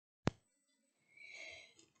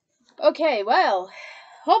Okay, well,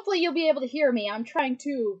 hopefully you'll be able to hear me. I'm trying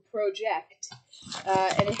to project,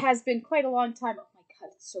 and it has been quite a long time. Oh my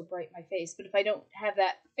god, it's so bright in my face. But if I don't have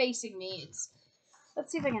that facing me, it's.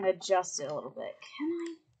 Let's see if I can adjust it a little bit. Can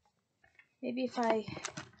I? Maybe if I.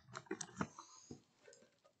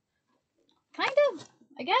 Kind of,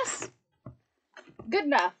 I guess. Good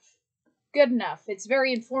enough. Good enough. It's a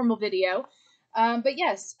very informal video. But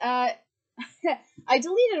yes, I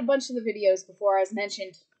deleted a bunch of the videos before, as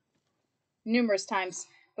mentioned numerous times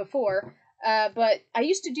before. But I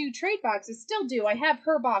used to do trade boxes, still do. I have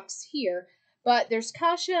her box here. But there's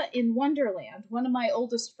Kasha in Wonderland, one of my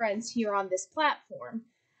oldest friends here on this platform.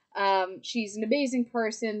 She's an amazing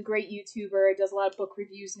person, great YouTuber, does a lot of book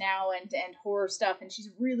reviews now and horror stuff, and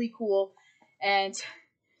she's really cool. And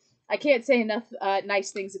I can't say enough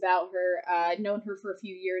nice things about her. I've known her for a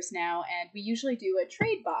few years now, and we usually do a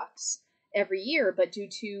trade box every year, but due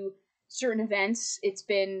to certain events, it's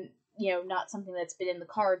been, not something that's been in the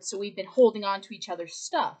cards, so we've been holding on to each other's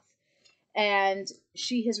stuff. And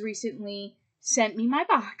she has recently sent me my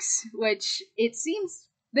box, which it seems,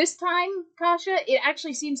 this time, Kasha, it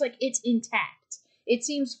actually seems like it's intact. It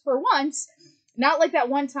seems, for once, not like that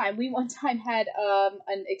one time. We one time had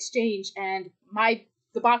an exchange, and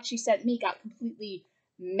the box she sent me got completely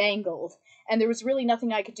mangled, and there was really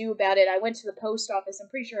nothing I could do about it. I went to the post office. I'm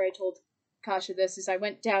pretty sure I told Kasha this, is I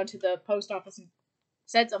went down to the post office and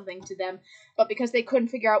said something to them, but because they couldn't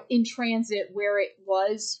figure out in transit where it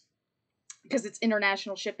was, because it's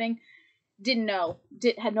international shipping,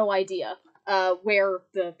 had no idea where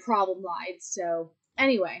the problem lied. So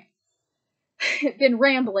anyway, been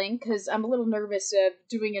rambling because I'm a little nervous of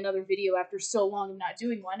doing another video after so long of not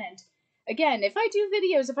doing one. And again, if I do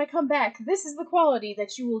videos, if I come back, this is the quality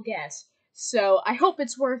that you will get. So I hope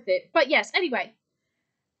it's worth it. But yes, anyway,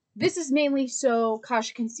 this is mainly so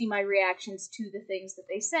Kasha can see my reactions to the things that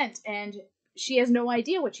they sent. And she has no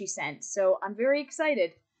idea what she sent. So I'm very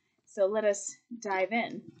excited. So let us dive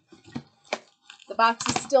in. The box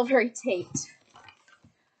is still very taped.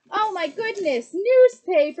 Oh my goodness,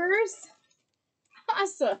 newspapers!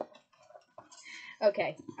 Awesome.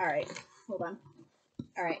 Okay, alright, hold on.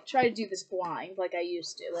 Alright, try to do this blind like I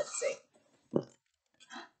used to. Let's see.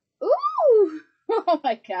 Ooh! Oh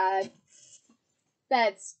my god.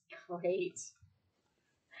 That's great.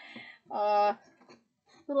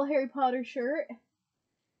 Little Harry Potter shirt.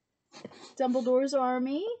 Dumbledore's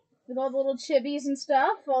army. With all the little chibis and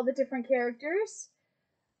stuff. All the different characters.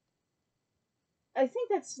 I think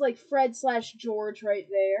that's like Fred/George right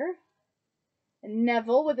there. And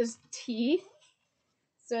Neville with his teeth.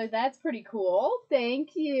 So that's pretty cool.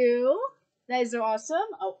 Thank you. That is awesome.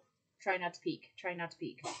 Oh, try not to peek. Try not to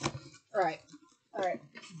peek. Alright. Alright.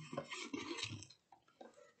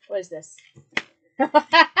 What is this?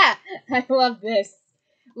 I love this.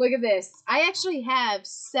 Look at this. I actually have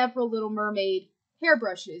several Little Mermaid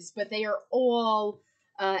hairbrushes, but they are all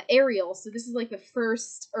Ariel. So this is like the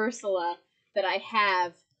first Ursula that I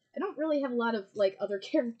have. I don't really have a lot of like other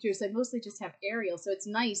characters. I mostly just have Ariel, so it's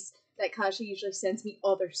nice that Kasha usually sends me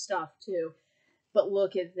other stuff too. But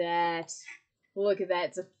look at that. Look at that.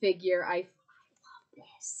 It's a figure. I love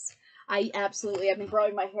this. I've been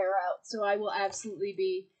growing my hair out, so I will absolutely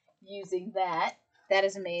be using that. That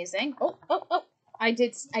is amazing. Oh. I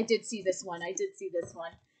did see this one.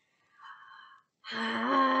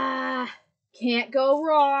 Ah, can't go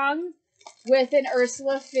wrong with an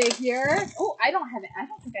Ursula figure. Oh, I don't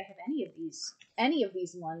think I have any of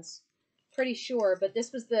these ones. Pretty sure, but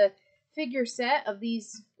this was the figure set of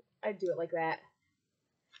these. I'd do it like that.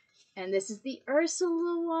 And this is the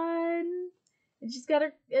Ursula one. And she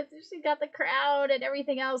got the crown and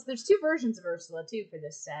everything else. There's two versions of Ursula too for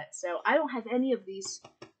this set. So I don't have any of these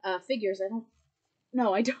figures. I don't.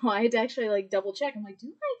 I had to actually like double check. I'm like, do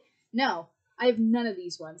I? No, I have none of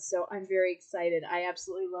these ones. So I'm very excited. I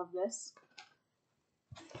absolutely love this.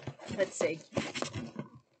 Let's see.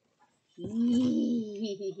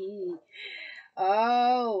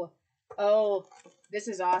 Oh, this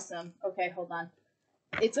is awesome. Okay, hold on.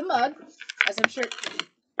 It's a mug, as I'm sure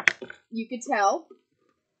you could tell.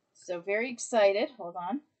 So very excited. Hold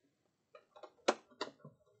on.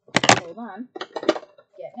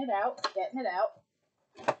 Getting it out.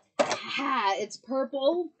 Ah, it's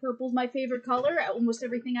purple. Purple's my favorite color. Almost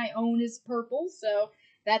everything I own is purple, so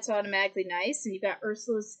that's automatically nice. And you got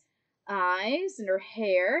Ursula's eyes and her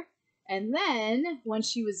hair. And then, when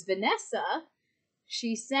she was Vanessa,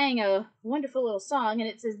 she sang a wonderful little song, and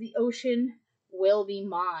it says, "The ocean will be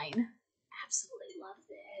mine." Absolutely love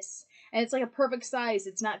this. And it's like a perfect size.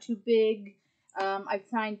 It's not too big. I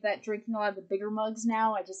find that drinking a lot of the bigger mugs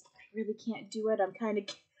now, I really can't do it.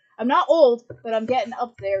 I'm not old, but I'm getting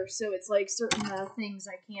up there, so it's like certain things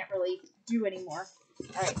I can't really do anymore.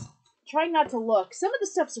 Alright. Trying not to look. Some of the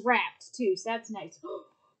stuff's wrapped, too, so that's nice.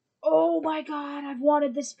 Oh my god, I've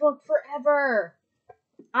wanted this book forever!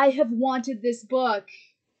 I have wanted this book.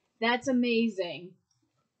 That's amazing.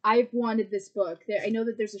 I've wanted this book. I know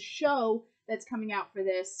that there's a show that's coming out for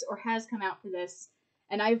this, or has come out for this,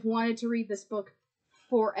 and I've wanted to read this book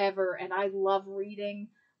forever, and I love reading.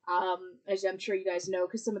 As I'm sure you guys know,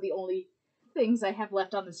 because some of the only things I have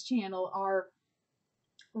left on this channel are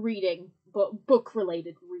reading,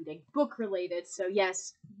 book-related reading. Book-related, so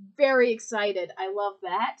yes, very excited. I love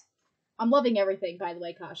that. I'm loving everything, by the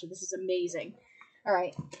way, Kasha. This is amazing.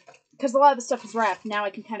 Alright, because a lot of the stuff is wrapped, now I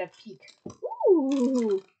can kind of peek.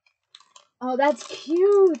 Ooh! Oh, that's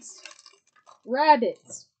cute!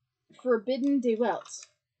 Rabbits. Forbidden de Welt.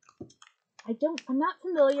 I'm not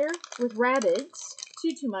familiar with rabbits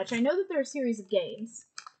too much. I know that they're a series of games,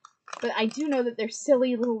 but I do know that they're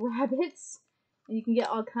silly little rabbits, and you can get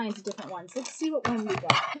all kinds of different ones. Let's see what one we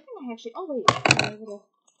got. I think I actually, oh wait, a little,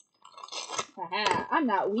 haha, I'm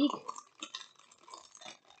not weak.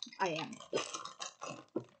 I am.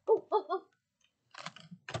 Oh.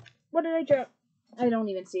 What did I drop? I don't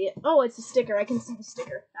even see it. Oh, it's a sticker. I can see the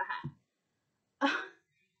sticker. Aha.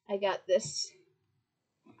 I got this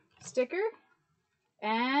sticker.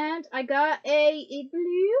 And I got a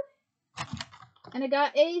igloo. And I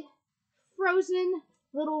got a frozen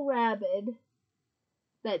little rabbit.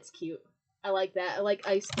 That's cute. I like that. I like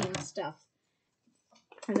ice cream stuff.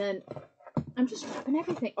 And then I'm just wrapping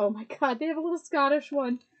everything. Oh my god, they have a little Scottish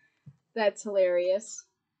one. That's hilarious.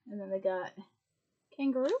 And then they got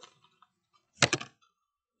kangaroo.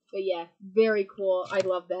 But yeah, very cool. I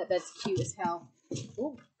love that. That's cute as hell.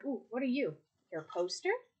 Ooh, what are you? You're a poster?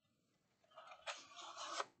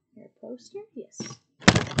 You're a poster? Yes.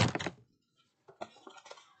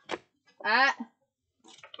 Ah!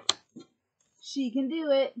 She can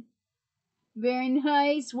do it. Very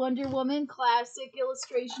nice. Wonder Woman, classic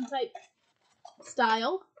illustration type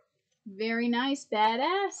style. Very nice.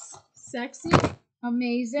 Badass. Sexy.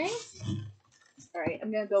 Amazing. Alright,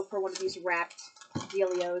 I'm gonna go for one of these wrapped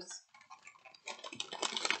dealios.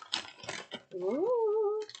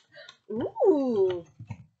 Ooh. Ooh.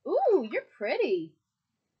 Ooh, you're pretty.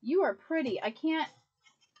 You are pretty. I can't...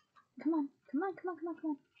 Come on.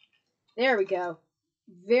 There we go.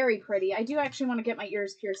 Very pretty. I do actually want to get my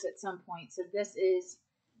ears pierced at some point. So this is...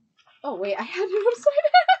 Oh, wait. I had it upside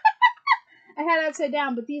down. I had it upside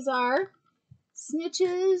down. But these are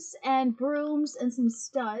snitches and brooms and some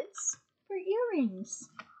studs for earrings.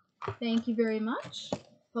 Thank you very much.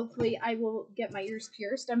 Hopefully I will get my ears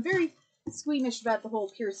pierced. I'm very squeamish about the whole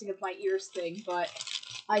piercing of my ears thing. But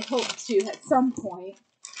I hope to at some point.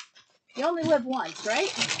 You only live once,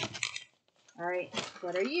 right? Alright.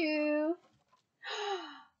 What are you?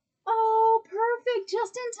 Oh, perfect!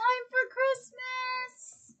 Just in time for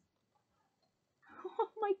Christmas! Oh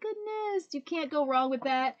my goodness! You can't go wrong with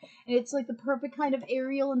that. And it's like the perfect kind of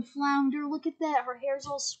Ariel and Flounder. Look at that. Her hair's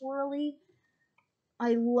all swirly.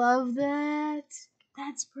 I love that.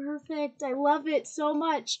 That's perfect. I love it so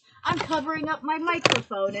much. I'm covering up my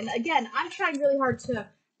microphone. And again, I'm trying really hard to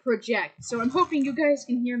project. So I'm hoping you guys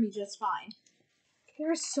can hear me just fine.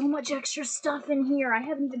 There's so much extra stuff in here. I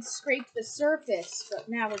haven't even scraped the surface. But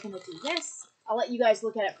now we're going to do this. I'll let you guys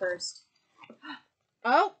look at it first.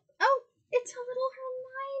 Oh, it's a little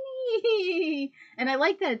Hermione. And I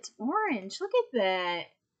like that it's orange. Look at that.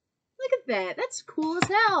 Look at that. That's cool as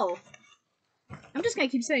hell. I'm just going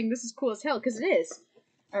to keep saying this is cool as hell because it is.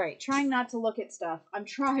 Alright, trying not to look at stuff. I'm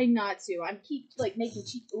trying not to. I'm making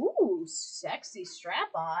cheap. Ooh, sexy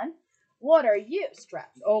strap on. What are you?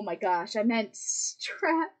 Straps. Oh my gosh, I meant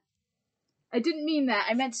strap. I didn't mean that.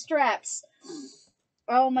 I meant straps.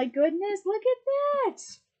 Oh my goodness, look at that.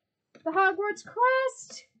 The Hogwarts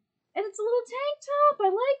crest. And it's a little tank top. I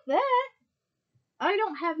like that. I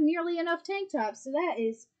don't have nearly enough tank tops, so that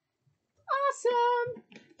is awesome.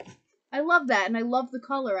 I love that, and I love the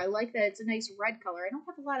color. I like that it's a nice red color. I don't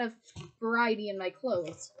have a lot of variety in my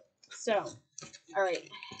clothes. So, alright.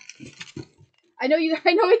 I know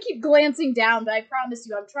I keep glancing down, but I promise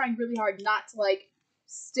you, I'm trying really hard not to,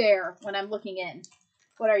 stare when I'm looking in.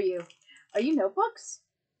 What are you? Are you notebooks?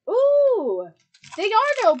 Ooh! They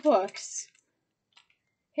are notebooks!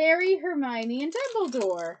 Harry, Hermione, and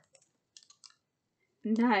Dumbledore.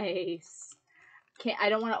 Nice. I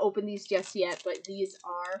don't want to open these just yet, but these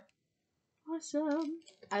are awesome.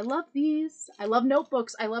 I love these. I love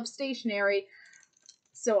notebooks. I love stationery.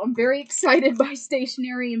 So I'm very excited by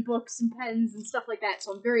stationery and books and pens and stuff like that.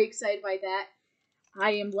 So I'm very excited by that.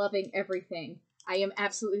 I am loving everything. I am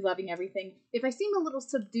absolutely loving everything. If I seem a little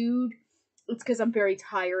subdued, it's because I'm very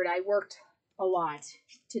tired. I worked a lot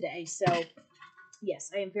today, so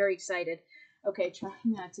yes, I am very excited. Okay, trying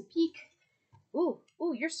not to peek. Ooh,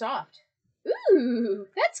 you're soft. Ooh,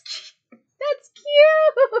 that's cute.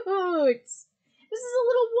 This is a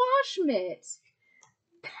little wash mitt.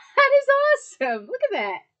 That is awesome. Look at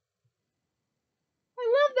that. I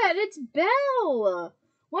love that. It's Belle.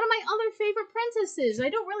 One of my other favorite princesses. I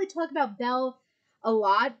don't really talk about Belle a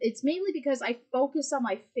lot. It's mainly because I focus on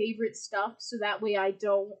my favorite stuff, so that way I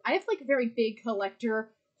have like a very big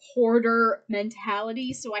collector, hoarder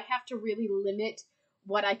mentality, so I have to really limit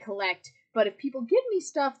what I collect. But if people give me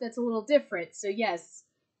stuff, that's a little different. So yes,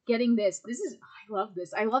 getting this. I love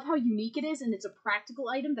this. I love how unique it is, and it's a practical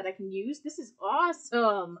item that I can use. This is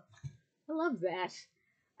awesome. I love that.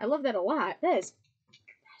 I love that a lot. That is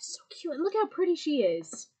so cute. And look how pretty she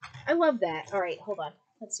is. I love that. All right, hold on.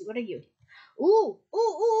 Let's see. What are you? Ooh, ooh,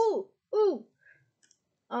 ooh, ooh.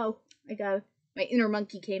 Oh, I got my inner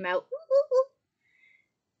monkey came out. Ooh, ooh, ooh.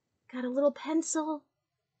 Got a little pencil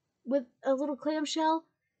with a little clamshell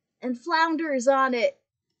and flounders on it.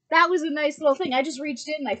 That was a nice little thing. I just reached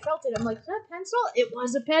in and I felt it. I'm like, is that a pencil? It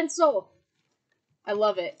was a pencil. I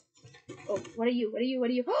love it. Oh, what are you? What are you? What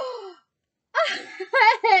are you?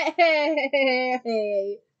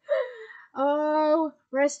 Hey. Oh,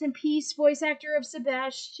 rest in peace, voice actor of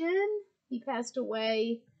Sebastian. He passed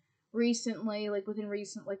away recently, like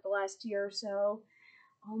the last year or so.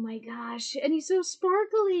 Oh my gosh, and he's so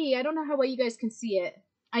sparkly. I don't know how well you guys can see it.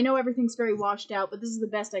 I know everything's very washed out, but this is the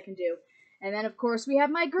best I can do. And then, of course, we have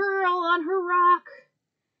my girl on her rock.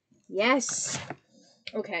 Yes.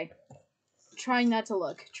 Okay. Trying not to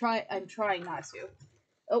look. I'm trying not to.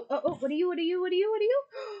 Oh, what are you?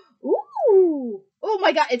 Ooh! Oh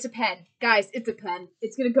my god, it's a pen. Guys, it's a pen.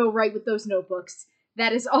 It's gonna go right with those notebooks.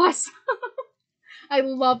 That is awesome. I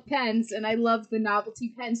love pens, and I love the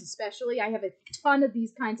novelty pens especially. I have a ton of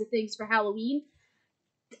these kinds of things for Halloween.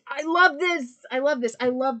 I love this. Oh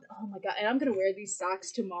my god, and I'm gonna wear these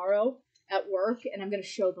socks tomorrow at work, and I'm gonna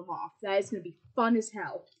show them off. That is gonna be fun as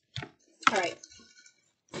hell. Alright.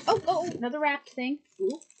 Oh, another wrapped thing.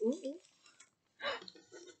 Ooh.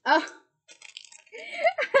 Oh.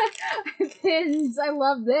 Pins. I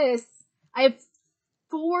love this. I have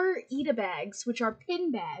 4 Eda bags, which are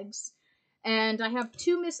pin bags, and I have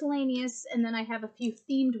 2 miscellaneous, and then I have a few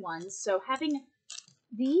themed ones. So having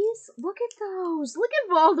these, look at those. Look at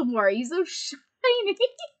Voldemort. He's so shiny.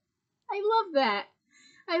 I love that.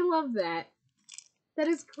 I love that. That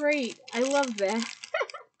is great. I love that.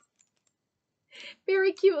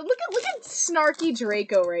 Very cute. Look at snarky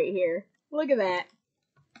Draco right here. Look at that.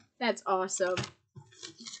 That's awesome.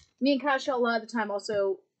 Me and Kasha a lot of the time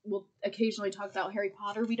also will occasionally talk about Harry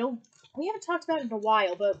Potter. We haven't talked about it in a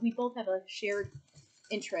while, but we both have a shared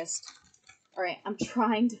interest. Alright, I'm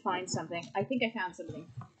trying to find something. I think I found something.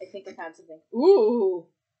 Ooh,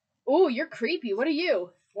 you're creepy. What are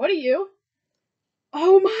you?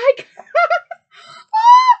 Oh my god!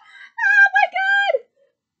 Oh my god!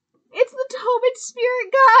 It's the Tobin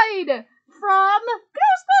Spirit Guide from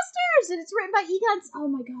Ghostbusters! And it's written by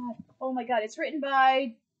Oh my god. It's written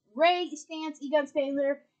by Ray Stantz, Egon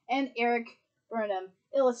Spangler, and Eric Burnham.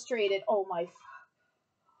 Illustrated. Oh my god.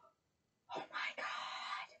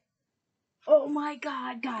 Oh my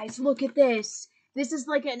god, guys, look at this. This is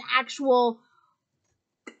like an actual...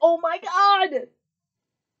 Oh my god!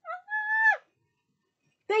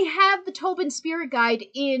 They have the Tobin Spirit Guide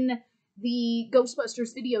in the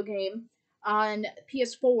Ghostbusters video game on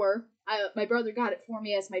PS4. My brother got it for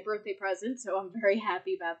me as my birthday present, so I'm very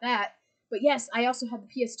happy about that. But yes, I also have the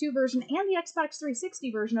PS2 version and the Xbox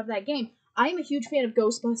 360 version of that game. I'm a huge fan of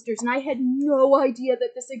Ghostbusters, and I had no idea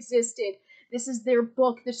that this existed. This is their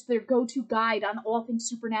book. This is their go-to guide on all things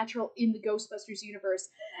supernatural in the Ghostbusters universe.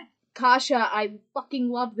 Kasha, I fucking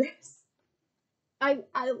love this. I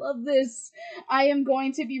love this. I am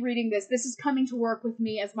going to be reading this. This is coming to work with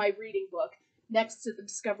me as my reading book, next to the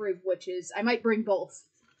Discovery of Witches. I might bring both.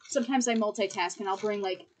 Sometimes I multitask, and I'll bring,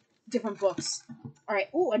 like, different books. Alright,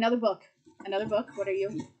 ooh, another book. What are you?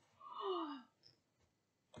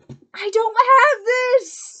 I don't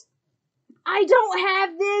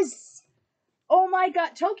have this! Oh my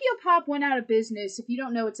god. Tokyo Pop went out of business. If you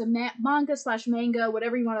don't know, it's a manga/manga,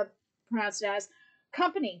 whatever you want to pronounce it as,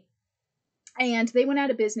 company. And they went out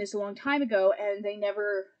of business a long time ago, and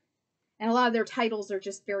and a lot of their titles are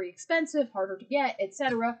just very expensive, harder to get,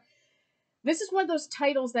 etc. This is one of those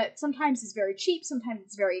titles that sometimes is very cheap, sometimes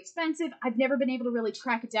it's very expensive. I've never been able to really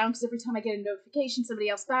track it down, because every time I get a notification, somebody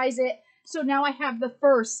else buys it. So now I have the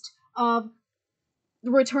first of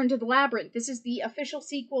Return to the Labyrinth. This is the official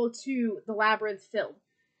sequel to the Labyrinth film.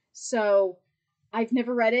 So, I've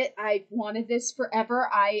never read it. I've wanted this forever.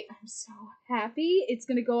 I am so happy. It's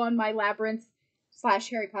going to go on my Labyrinth /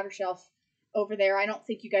 Harry Potter shelf over there. I don't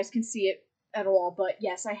think you guys can see it at all, but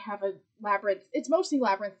yes, I have a Labyrinth. It's mostly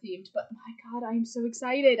Labyrinth themed, but my god, I am so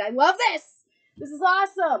excited. I love this! This is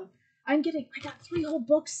awesome! I got 3 whole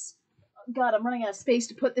books. Oh god, I'm running out of space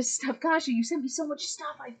to put this stuff. Kasha, you sent me so much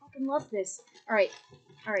stuff. I fucking love this. Alright.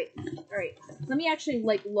 Let me actually,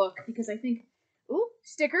 look, because I think... Ooh,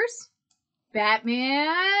 stickers. Batman!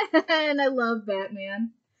 I love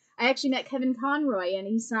Batman. I actually met Kevin Conroy, and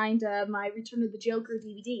he signed my Return of the Joker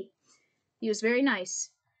DVD. He was very nice.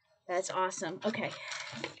 That's awesome. Okay.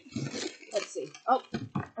 Let's see. Oh,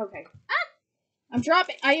 okay.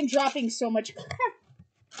 I am dropping so much.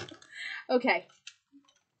 Okay.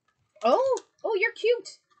 Oh, you're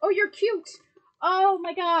cute. Oh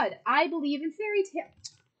my god. I believe in fairy tale.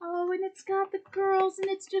 Oh, and it's got the girls, and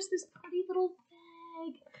it's just this pretty little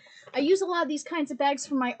bag. I use a lot of these kinds of bags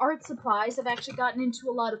for my art supplies. I've actually gotten into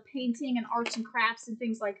a lot of painting and arts and crafts and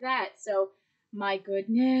things like that. So, my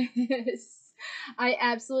goodness. I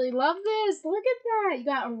absolutely love this. Look at that. You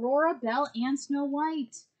got Aurora, Belle, and Snow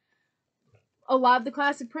White. A lot of the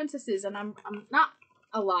classic princesses, and I'm not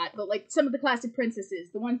a lot, but some of the classic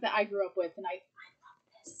princesses, the ones that I grew up with, and I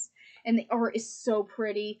love this. And the art is so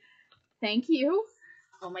pretty. Thank you.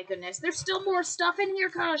 Oh my goodness. There's still more stuff in here,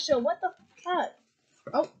 Kasha. What the fuck?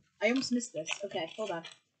 Oh, I almost missed this. Okay, hold on.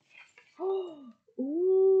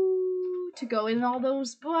 Ooh, to go in all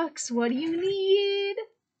those books, what do you need?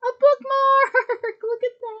 A bookmark! Look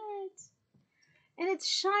at that! And it's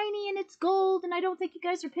shiny and it's gold, and I don't think you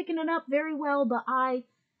guys are picking it up very well, but I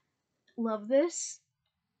love this.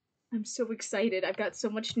 I'm so excited. I've got so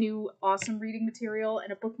much new awesome reading material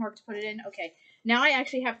and a bookmark to put it in. Okay, now I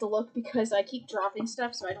actually have to look because I keep dropping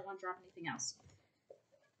stuff, so I don't want to drop anything else.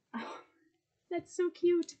 Oh, that's so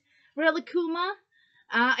cute. Rilakkuma.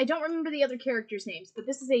 I don't remember the other characters' names, but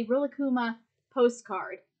this is a Rilakkuma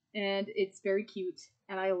postcard, and it's very cute,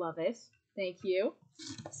 and I love it. Thank you.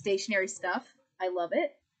 Stationery stuff. I love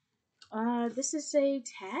it. This is a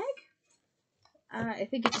tag? I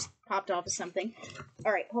think it just popped off of something.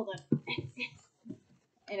 Alright, hold on.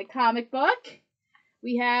 In a comic book,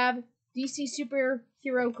 we have DC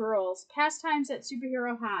Superhero Girls, Pastimes at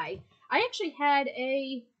Superhero High. I actually had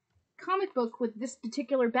a comic book with this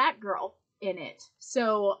particular Batgirl in it.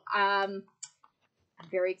 So, I'm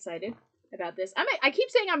very excited about this. I keep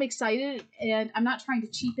saying I'm excited, and I'm not trying to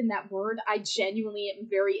cheapen that word. I genuinely am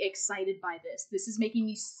very excited by this. This is making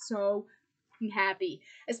me so happy,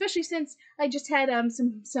 especially since I just had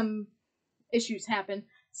some issues happen.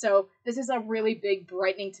 So this is a really big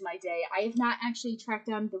brightening to my day. I have not actually tracked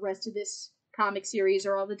down the rest of this comic series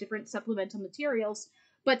or all the different supplemental materials,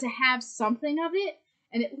 but to have something of it,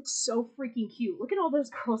 and it looks so freaking cute. Look at all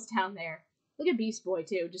those girls down there. Look at Beast Boy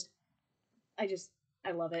too. I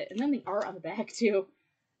love it. And then the art on the back too.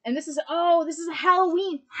 And this is a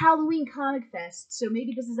Halloween comic fest. So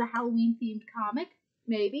maybe this is a Halloween themed comic.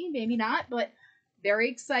 Maybe, maybe not, but very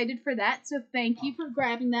excited for that. So thank you for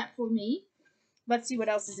grabbing that for me. Let's see what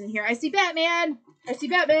else is in here. I see Batman. I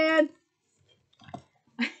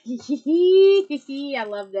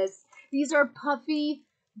love this. These are puffy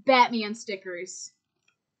Batman stickers.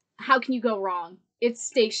 How can you go wrong? It's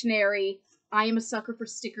stationery. I am a sucker for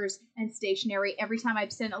stickers and stationery. Every time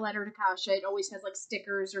I've sent a letter to Kasha, it always has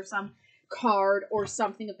stickers or some card or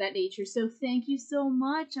something of that nature. So thank you so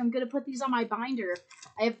much. I'm going to put these on my binder.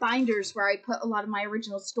 I have binders where I put a lot of my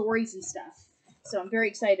original stories and stuff. So I'm very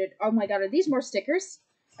excited. Oh my god, are these more stickers?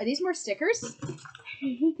 It is more stickers!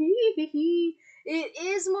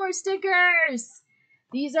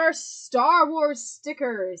 These are Star Wars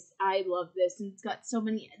stickers. I love this. And it's got so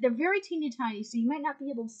many. They're very teeny tiny, so you might not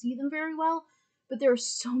be able to see them very well. But there are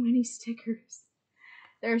so many stickers.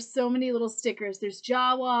 There are so many little stickers. There's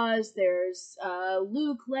Jawas. There's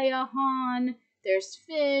Luke, Leia, Han. There's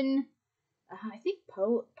Finn. I think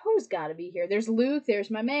Poe's got to be here. There's Luke.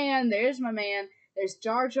 There's my man. There's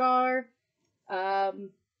Jar Jar. Yeah,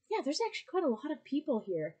 there's actually quite a lot of people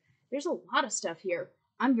here. There's a lot of stuff here.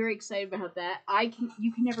 I'm very excited about that.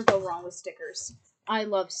 You can never go wrong with stickers. I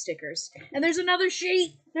love stickers. And there's another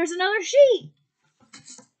sheet.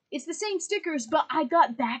 It's the same stickers, but I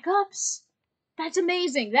got backups. That's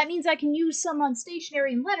amazing. That means I can use some on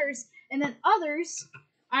stationery and letters, and then others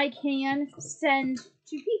I can send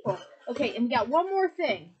to people. Okay, and we got one more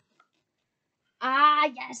thing.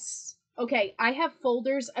 Yes. Okay, I have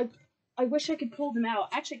folders. I wish I could pull them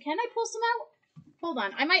out. Actually, can I pull some out? Hold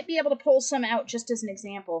on, I might be able to pull some out just as an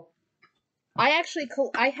example. I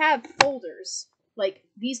have folders like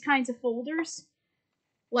these kinds of folders,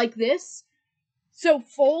 like this. So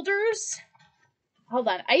folders, hold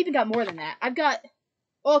on, I even got more than that. I've got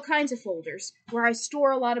all kinds of folders where I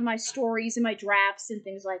store a lot of my stories and my drafts and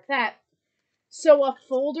things like that. So a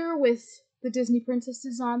folder with the Disney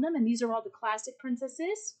princesses on them, and these are all the classic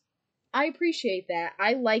princesses. I appreciate that.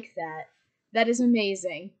 I like that. That is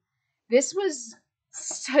amazing. This was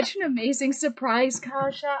such an amazing surprise,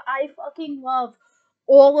 Kasha. I fucking love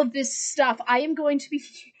all of this stuff. I don't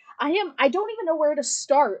even know where to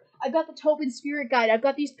start. I've got the Tobin Spirit Guide. I've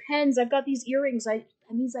got these pens. I've got these earrings. That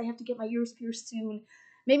means I have to get my ears pierced soon.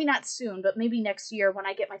 Maybe not soon, but maybe next year when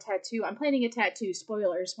I get my tattoo. I'm planning a tattoo.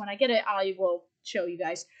 Spoilers. When I get it, I will show you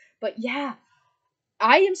guys. But yeah,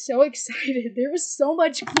 I am so excited. There was so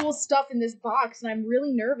much cool stuff in this box, and I'm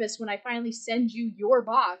really nervous when I finally send you your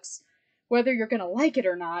box, whether you're gonna like it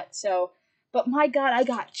or not. So, but my god, I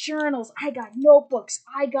got journals, I got notebooks,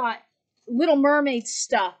 I got Little Mermaid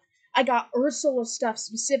stuff, I got Ursula stuff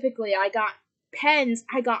specifically, I got pens,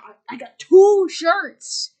 I got 2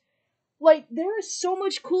 shirts. Like, there is so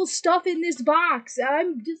much cool stuff in this box.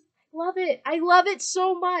 I'm just love it. I love it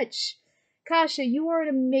so much. Kasha, you are an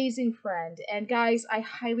amazing friend. And guys, I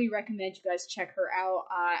highly recommend you guys check her out.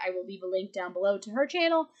 I will leave a link down below to her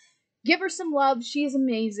channel. Give her some love. She is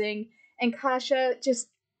amazing. And Kasha, just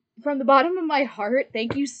from the bottom of my heart,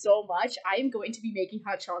 thank you so much. I am going to be making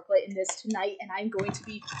hot chocolate in this tonight, and I'm going to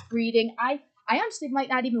be reading. I honestly might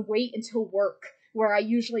not even wait until work, where I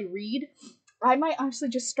usually read. I might honestly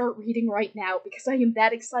just start reading right now because I am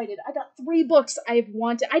that excited. I got 3 books I've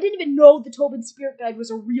wanted. I didn't even know the Tobin Spirit Guide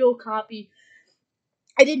was a real copy.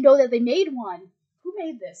 I didn't know that they made one. Who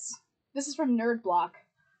made this? This is from Nerd Block.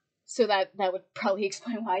 So that would probably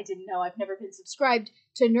explain why I didn't know. I've never been subscribed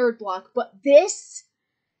to Nerd Block. But this?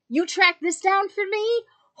 You tracked this down for me?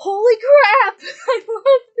 Holy crap! I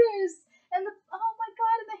love this! And oh my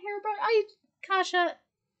god, and the hairbrush. Kasha,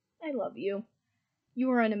 I love you. You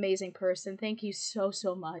are an amazing person. Thank you so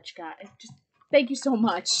much, guys. Just thank you so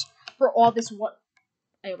much for all this. What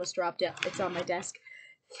I almost dropped it. It's on my desk.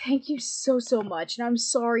 Thank you so much. And I'm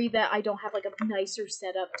sorry that I don't have like a nicer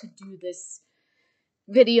setup to do this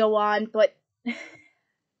video on, but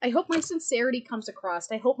I hope my sincerity comes across.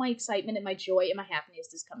 I hope my excitement and my joy and my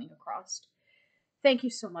happiness is coming across. Thank you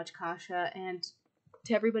so much, Kasha, and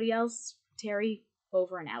to everybody else, Terry,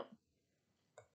 over and out.